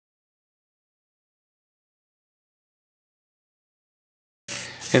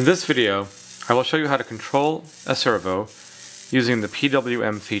In this video, I will show you how to control a servo using the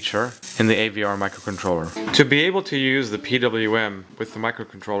PWM feature in the AVR microcontroller. To be able to use the PWM with the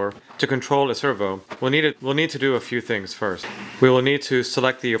microcontroller to control a servo, we'll need to do a few things first. We will need to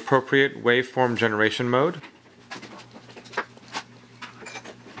select the appropriate waveform generation mode.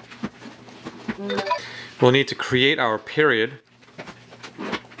 We'll need to create our period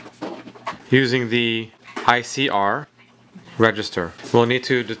using the ICR register. We'll need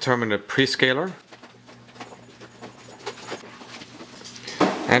to determine a prescaler,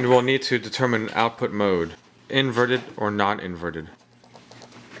 and we'll need to determine an output mode, inverted or non-inverted.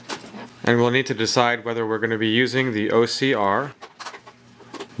 And we'll need to decide whether we're going to be using the OCR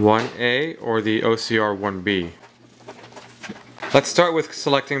 1A or the OCR 1B. Let's start with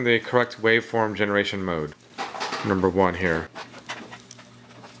selecting the correct waveform generation mode, number 1 here.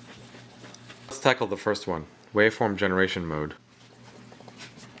 Let's tackle the first one, waveform generation mode.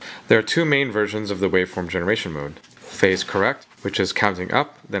 There are two main versions of the waveform generation mode. Phase correct, which is counting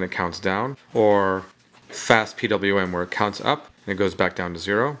up, then it counts down, or fast PWM, where it counts up and it goes back down to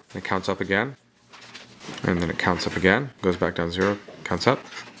 0, and it counts up again, and then it counts up again, goes back down to 0, counts up.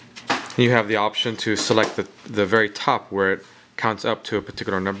 And you have the option to select the very top where it counts up to a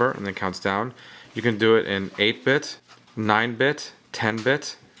particular number and then counts down. You can do it in 8-bit, 9-bit,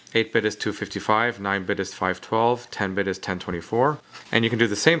 10-bit. 8-bit is 255, 9-bit is 512, 10-bit is 1024. And you can do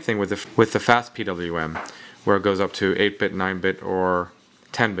the same thing with the fast PWM, where it goes up to 8-bit, 9-bit, or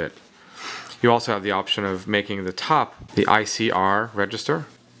 10-bit. You also have the option of making the top the ICR register.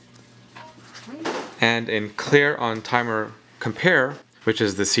 And in clear on timer compare, which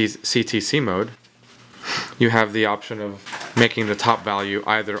is the CTC mode, you have the option of making the top value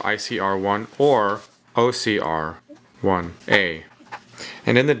either ICR1 or OCR1A.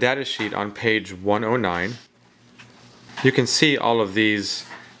 And in the datasheet on page 109, you can see all of these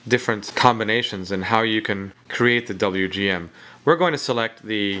different combinations and how you can create the WGM. We're going to select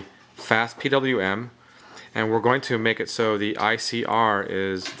the fast PWM, and we're going to make it so the ICR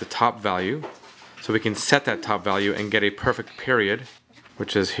is the top value, so we can set that top value and get a perfect period,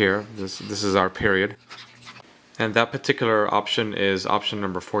 which is here. This is our period. And that particular option is option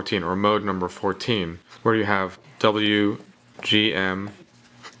number 14, or mode number 14, where you have WGM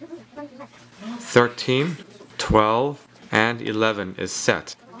 13, 12, and 11 is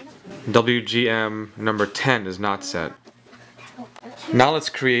set. WGM number 10 is not set. Now let's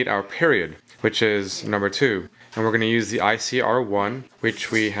create our period, which is number 2. And we're going to use the ICR1, which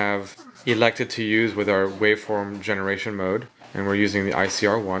we have elected to use with our waveform generation mode. And we're using the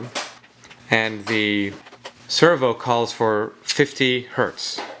ICR1. And the servo calls for 50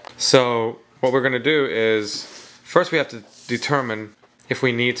 Hertz. So what we're going to do is, first we have to determine if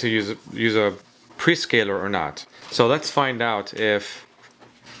we need to use a prescaler or not. So let's find out if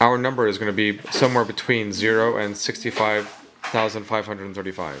our number is going to be somewhere between 0 and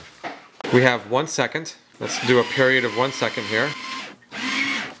 65,535. We have 1 second. Let's do a period of 1 second here.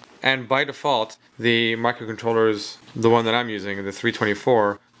 And by default, the microcontrollers, the one that I'm using, the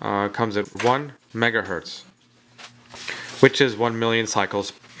 324, comes at 1 megahertz, which is 1 million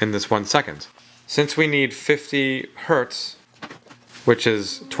cycles in this 1 second. Since we need 50 hertz, which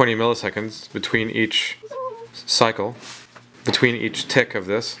is 20 milliseconds between each cycle, between each tick of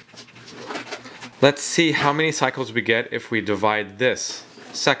this, let's see how many cycles we get if we divide this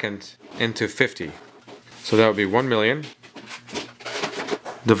second into 50. So that would be 1 million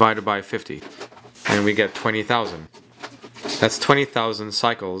divided by 50, and we get 20,000. That's 20,000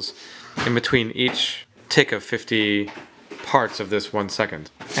 cycles in between each tick of 50 parts of this 1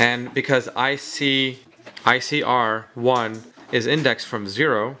 second. And because ICR1 is indexed from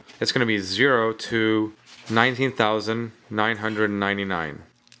 0, it's going to be 0 to 19,999.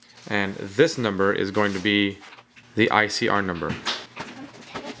 And this number is going to be the ICR number.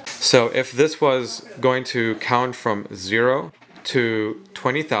 So if this was going to count from 0 to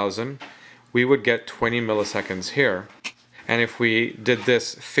 20,000, we would get 20 milliseconds here. And if we did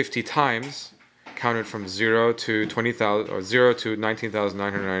this 50 times, counted from 0 to 20,000 or 0 to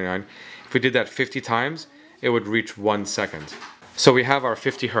 19,999, if we did that 50 times, it would reach 1 second. So we have our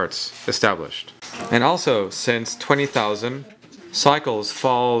 50 Hertz established. And also, since 20,000 cycles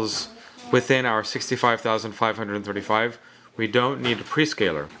falls within our 65,535, we don't need a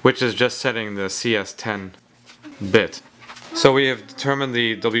prescaler, which is just setting the CS10 bit. So we have determined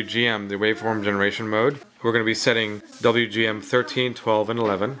the WGM, the waveform generation mode. We're going to be setting WGM 13, 12, and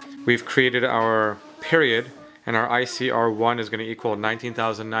 11. We've created our period, and our ICR1 is going to equal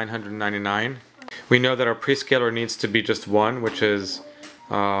 19,999. We know that our prescaler needs to be just 1, which is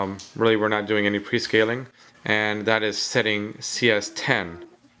really we're not doing any prescaling, and that is setting CS10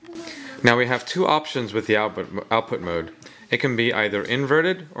 Now we have two options with the output mode. It can be either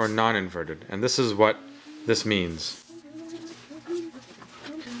inverted or non-inverted, and this is what this means.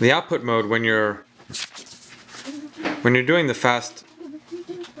 The output mode, when you're doing the fast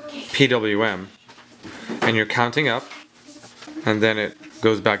PWM and you're counting up, and then it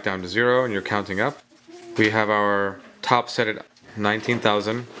goes back down to 0 and you're counting up, we have our top set at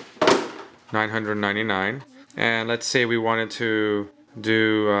 19,999, and let's say we wanted to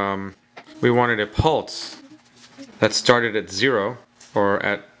do we wanted a pulse that started at 0 or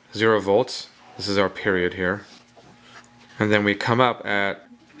at 0 volts. This is our period here, and then we come up at,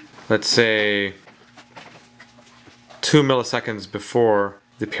 let's say, 2 milliseconds before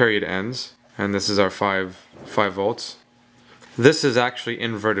the period ends, and this is our 5 volts. This is actually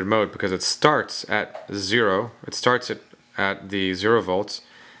inverted mode because it starts at 0. It starts at the 0 volts,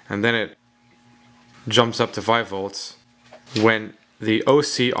 and then it jumps up to 5 volts when the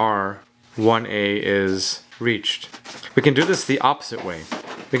OCR 1A is reached. We can do this the opposite way.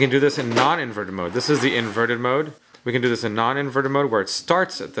 We can do this in non-inverted mode. This is the inverted mode. We can do this in non-inverted mode where it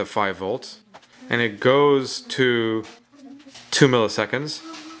starts at the 5 volts and it goes to 2 milliseconds,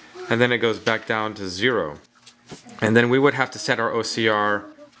 and then it goes back down to 0. And then we would have to set our OCR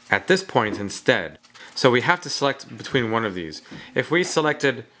at this point instead. So we have to select between one of these. If we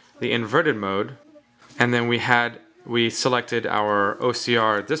selected the inverted mode and then we selected our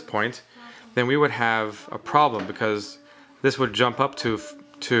OCR at this point, then we would have a problem because this would jump up to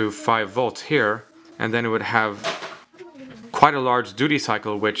 5 volts here, and then it would have quite a large duty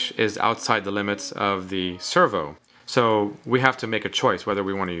cycle which is outside the limits of the servo. So we have to make a choice whether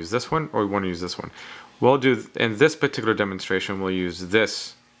we want to use this one or we want to use this one. We'll do, in this particular demonstration, we'll use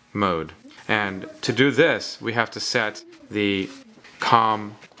this mode. And to do this, we have to set the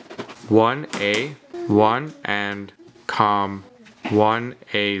COM1A1 and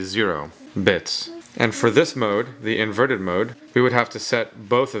COM1A0 bits. And for this mode, the inverted mode, we would have to set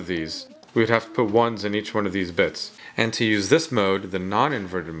both of these. We would have to put 1s in each one of these bits. And to use this mode, the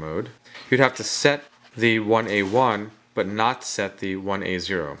non-inverted mode, you'd have to set the 1A1 but not set the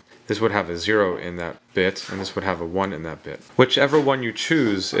 1A0. This would have a 0 in that bit, and this would have a 1 in that bit. Whichever one you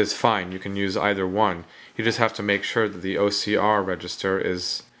choose is fine. You can use either one. You just have to make sure that the OCR register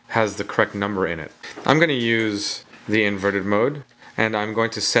has the correct number in it. I'm going to use the inverted mode, and I'm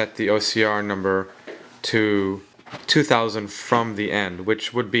going to set the OCR number to 2000 from the end,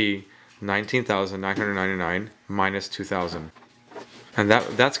 which would be 19,999 minus 2000. And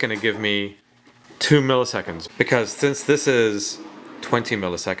that's going to give me 2 milliseconds, because since this is 20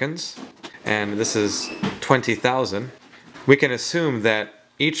 milliseconds and this is 20,000, we can assume that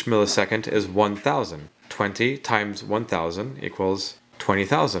each millisecond is 1,000. 20 times 1,000 equals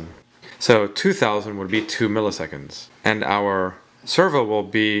 20,000. So 2,000 would be 2 milliseconds. And our servo will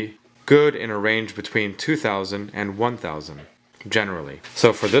be good in a range between 2,000 and 1,000, generally.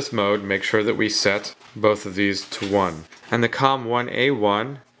 So for this mode, make sure that we set both of these to 1. And the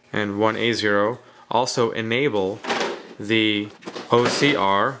COM1A1 and 1A0 also enable the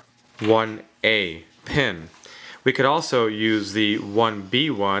OCR 1A pin. We could also use the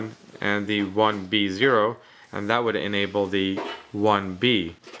 1B1 and the 1B0, and that would enable the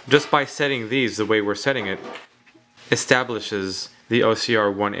 1B. Just by setting these the way we're setting it establishes the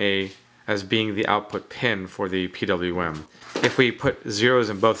OCR 1A as being the output pin for the PWM. If we put zeros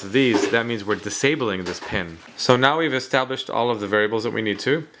in both of these, that means we're disabling this pin. So now we've established all of the variables that we need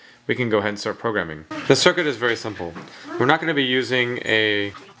to. We can go ahead and start programming. The circuit is very simple. We're not going to be using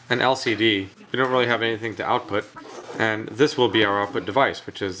an LCD. We don't really have anything to output, and this will be our output device,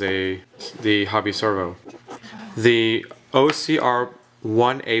 which is the hobby servo. The OCR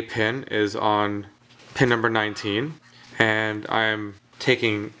 1A pin is on pin number 19, and I'm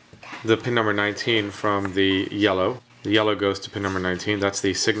taking the pin number 19 from the yellow. The yellow goes to pin number 19, that's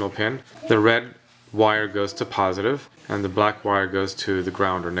the signal pin. The red wire goes to positive, and the black wire goes to the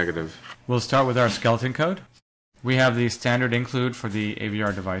ground or negative. We'll start with our skeleton code. We have the standard include for the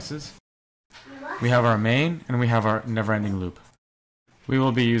AVR devices. We have our main, and we have our never-ending loop. We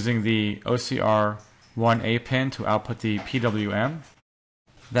will be using the OCR 1A pin to output the PWM.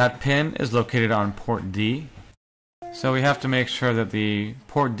 That pin is located on port D, so we have to make sure that the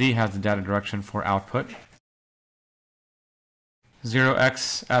port D has the data direction for output.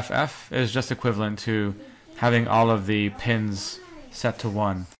 0xFF is just equivalent to having all of the pins set to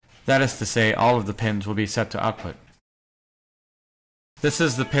 1. That is to say, all of the pins will be set to output. This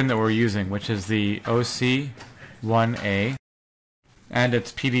is the pin that we're using, which is the OC1A, and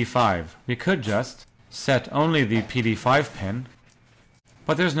it's PD5. We could just set only the PD5 pin,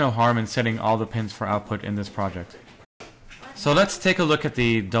 but there's no harm in setting all the pins for output in this project. So let's take a look at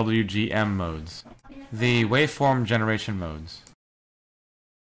the WGM modes, the waveform generation modes.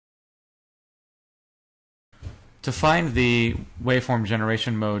 To find the waveform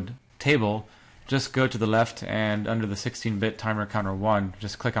generation mode table, just go to the left and under the 16-bit timer counter 1,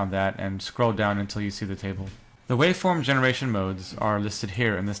 just click on that and scroll down until you see the table. The waveform generation modes are listed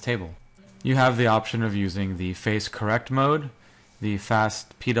here in this table. You have the option of using the phase correct mode, the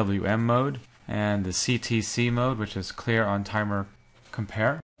fast PWM mode, and the CTC mode, which is clear on timer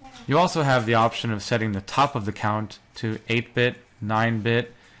compare. You also have the option of setting the top of the count to 8-bit,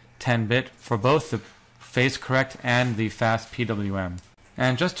 9-bit, 10-bit for both the phase correct and the fast PWM.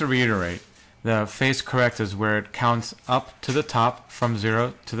 And just to reiterate, the phase correct is where it counts up to the top from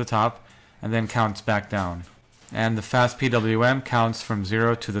 0 to the top and then counts back down. And the fast PWM counts from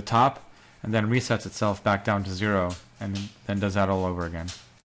 0 to the top and then resets itself back down to 0 and then does that all over again.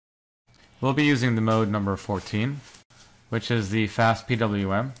 We'll be using the mode number 14, which is the fast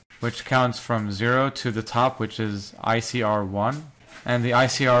PWM, which counts from 0 to the top, which is ICR1, and the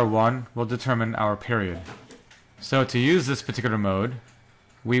ICR1 will determine our period. So to use this particular mode,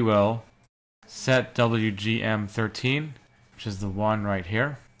 we will set WGM13, which is the 1 right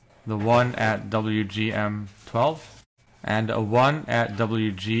here, the 1 at WGM12, and a 1 at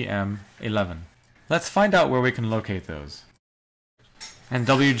WGM11. Let's find out where we can locate those. And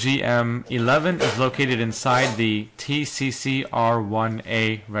WGM11 is located inside the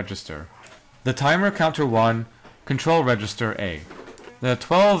TCCR1A register. The timer counter 1 control register A. The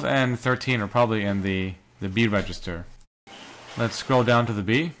 12 and 13 are probably in the B register. Let's scroll down to the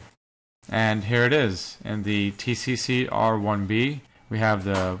B. And here it is. In the TCCR1B, we have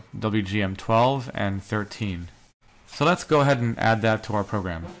the WGM12 and 13. So let's go ahead and add that to our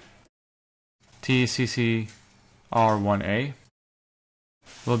program. TCCR1A.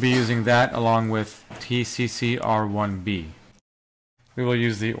 We'll be using that along with TCCR1B. We will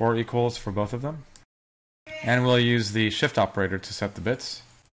use the OR equals for both of them. And we'll use the shift operator to set the bits.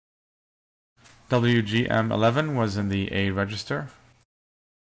 WGM11 was in the A register.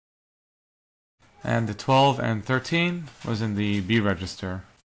 And the 12 and 13 was in the B register.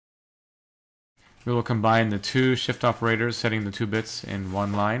 We will combine the two shift operators setting the two bits in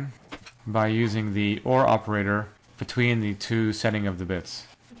one line by using the OR operator between the two setting of the bits.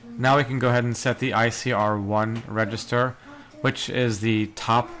 Now we can go ahead and set the ICR1 register, which is the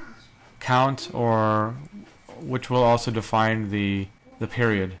top count, or which will also define the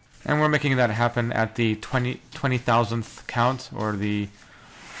period. And we're making that happen at the 20,000th count, or the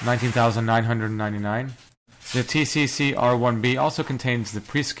 19,999. The TCCR1B also contains the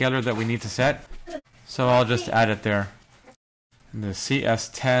prescaler that we need to set, so I'll just add it there. And the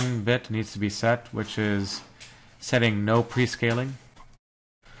CS10 bit needs to be set, which is setting no prescaling.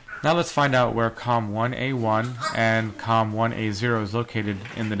 Now let's find out where COM1A1 and COM1A0 is located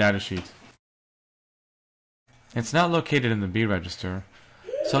in the datasheet. It's not located in the B register,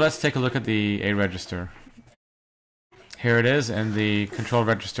 so let's take a look at the A register. Here it is in the control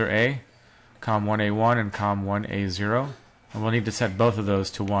register A, COM1A1 and COM1A0, and we'll need to set both of those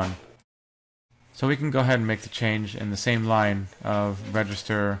to 1. So we can go ahead and make the change in the same line of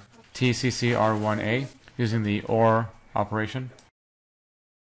register TCCR1A using the OR operation.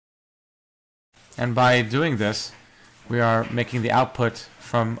 And by doing this, we are making the output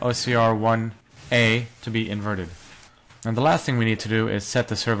from OCR1A to be inverted. And the last thing we need to do is set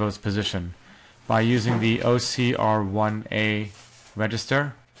the servo's position by using the OCR1A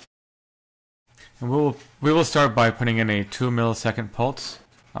register. And we will start by putting in a 2 millisecond pulse,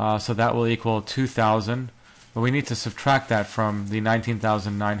 so that will equal 2,000, but we need to subtract that from the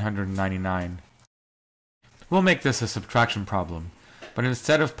 19,999. We'll make this a subtraction problem, but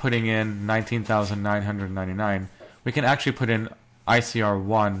instead of putting in 19,999, we can actually put in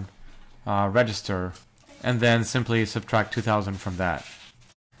ICR1 register and then simply subtract 2,000 from that.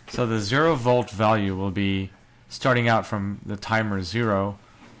 So the 0 volt value will be starting out from the timer 0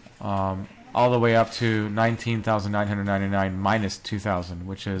 all the way up to 19,999 minus 2,000,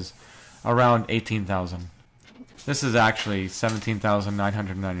 which is around 18,000. This is actually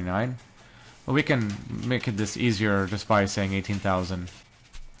 17,999, but we can make this easier just by saying 18,000.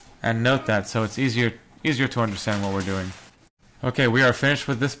 And note that, so it's easier to understand what we're doing. Okay, we are finished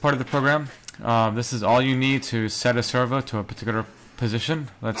with this part of the program. This is all you need to set a servo to a particular position.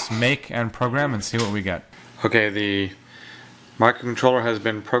 Let's make and program and see what we get. Okay, the microcontroller has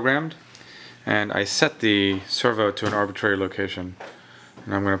been programmed, and I set the servo to an arbitrary location.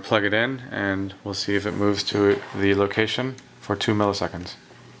 And I'm going to plug it in, and we'll see if it moves to the location for 2 milliseconds.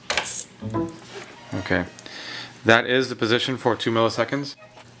 Okay, that is the position for 2 milliseconds.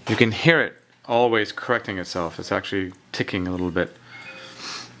 You can hear it always correcting itself. It's actually ticking a little bit.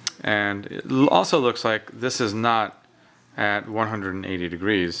 And it also looks like this is not at 180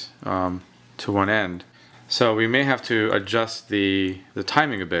 degrees to one end. So we may have to adjust the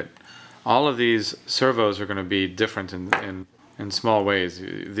timing a bit. All of these servos are going to be different in small ways.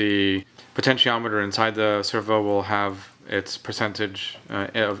 The potentiometer inside the servo will have its percentage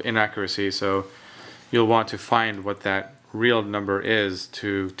of inaccuracy, so you'll want to find what that real number is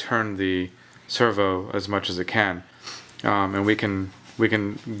to turn the servo as much as it can. And we can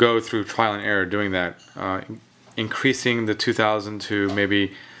go through trial and error doing that, increasing the 2000 to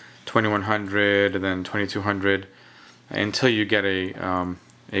maybe 2100 and then 2200 until you get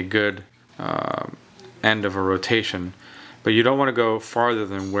a good end of a rotation. But you don't want to go farther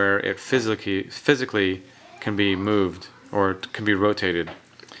than where it physically can be moved or can be rotated.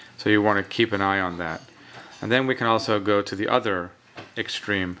 So you want to keep an eye on that. And then we can also go to the other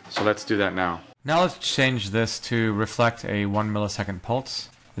extreme. So let's do that now. Now let's change this to reflect a 1 millisecond pulse.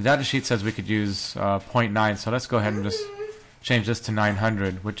 The datasheet says we could use 0.9, so let's go ahead and just change this to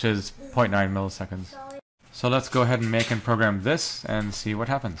 900, which is 0.9 milliseconds. So let's go ahead and make and program this and see what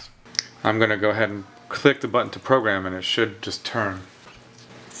happens. I'm going to go ahead and click the button to program, and it should just turn.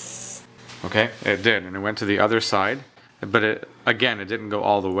 Okay, it did, and it went to the other side, but again, it didn't go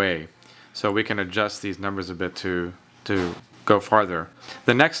all the way. So we can adjust these numbers a bit to go farther.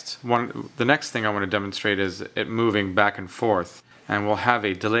 The next thing I want to demonstrate is it moving back and forth, and we'll have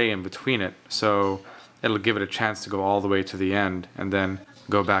a delay in between it, so it'll give it a chance to go all the way to the end and then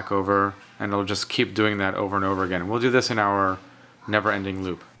go back over, and it'll just keep doing that over and over again. We'll do this in our never-ending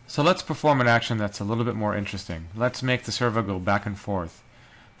loop. So let's perform an action that's a little bit more interesting. Let's make the servo go back and forth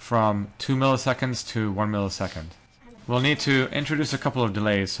from 2 milliseconds to 1 millisecond. We'll need to introduce a couple of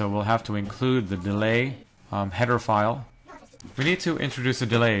delays, so we'll have to include the delay header file. We need to introduce a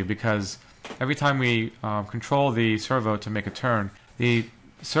delay because every time we control the servo to make a turn, the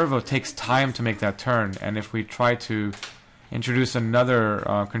servo takes time to make that turn, and if we try to introduce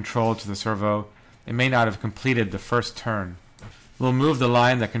another control to the servo, it may not have completed the first turn. We'll move the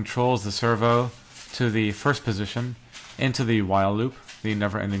line that controls the servo to the first position into the while loop, the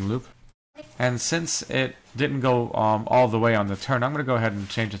never-ending loop. And since it didn't go all the way on the turn, I'm going to go ahead and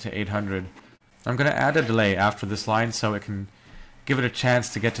change it to 800. I'm going to add a delay after this line so it can give it a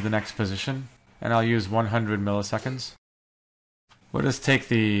chance to get to the next position, and I'll use 100 milliseconds. We'll just take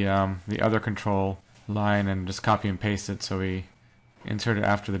the other control line and just copy and paste it, so we insert it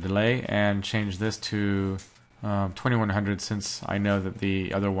after the delay and change this to 2100 since I know that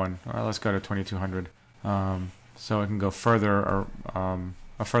the other one, let's go to 2200, so it can go further, or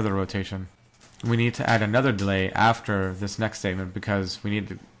a further rotation. We need to add another delay after this next statement because we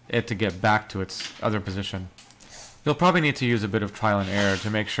need it to get back to its other position. You'll probably need to use a bit of trial and error to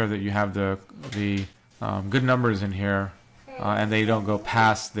make sure that you have the good numbers in here and they don't go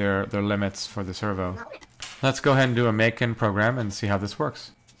past their limits for the servo. Let's go ahead and do a make and program and see how this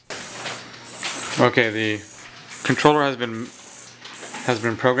works. Okay, the controller has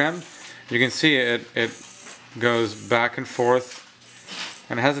been programmed. You can see it goes back and forth,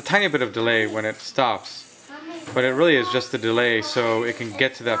 and it has a tiny bit of delay when it stops, but it really is just the delay so it can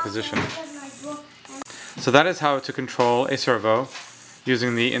get to that position. So that is how to control a servo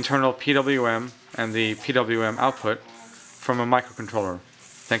using the internal PWM and the PWM output from a microcontroller.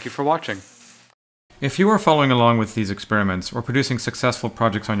 Thank you for watching. If you are following along with these experiments or producing successful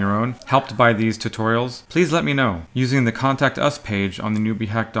projects on your own, helped by these tutorials, please let me know using the Contact Us page on the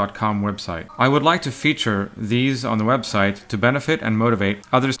newbiehack.com website. I would like to feature these on the website to benefit and motivate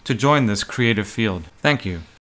others to join this creative field. Thank you.